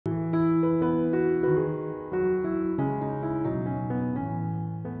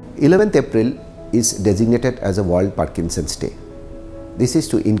11th April is designated as a World Parkinson's Day. This is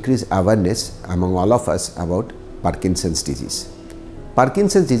to increase awareness among all of us about Parkinson's disease.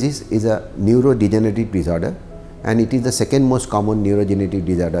 Parkinson's disease is a neurodegenerative disorder, and it is the second most common neurodegenerative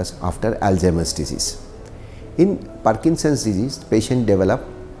disorders after Alzheimer's disease. In Parkinson's disease, patients develop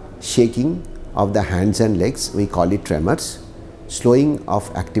shaking of the hands and legs, we call it tremors, slowing of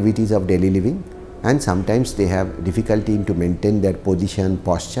activities of daily living, and sometimes they have difficulty to maintain their position,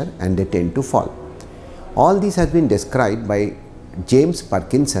 posture, and they tend to fall. All this has been described by James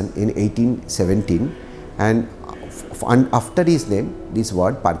Parkinson in 1817, and after his name this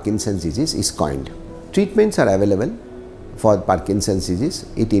word Parkinson's disease is coined. Treatments are available for Parkinson's disease.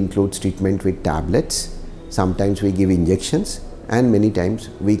 It includes treatment with tablets, sometimes we give injections, and many times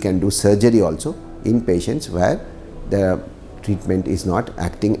we can do surgery also in patients where the treatment is not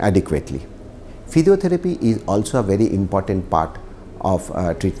acting adequately. Physiotherapy is also a very important part of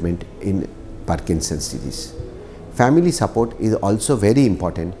treatment in Parkinson's disease. Family support is also very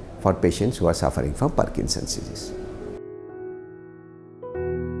important for patients who are suffering from Parkinson's disease.